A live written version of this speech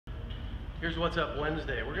Here's what's up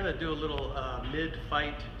Wednesday. We're gonna do a little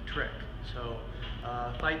mid-fight trick. So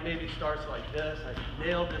fight maybe starts like this. I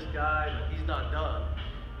nailed this guy, but he's not done.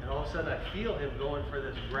 And all of a sudden I feel him going for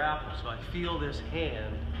this grapple. So I feel this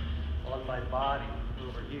hand on my body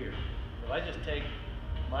over here. If I just take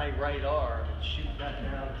my right arm and shoot that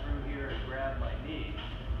down through here and grab my knee,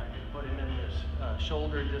 I can put him in this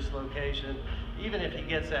shoulder dislocation. Even if he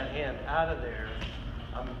gets that hand out of there,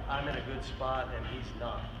 I'm in a good spot and he's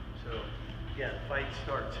not. So again, fight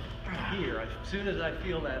starts here. As soon as I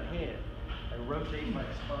feel that hand, I rotate my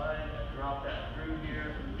spine, I drop that through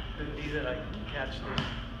here. Could be that I can catch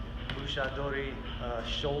the Bushadori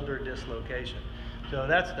shoulder dislocation. So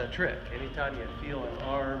that's the trick. Anytime you feel an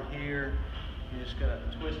arm here, you're just gonna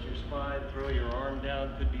twist your spine, throw your arm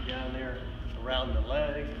down, could be down there around the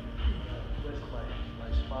leg, twist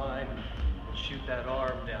my spine, and shoot that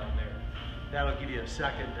arm down there. That'll give you a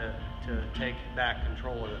second to take back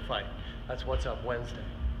control of the fight. That's what's up Wednesday.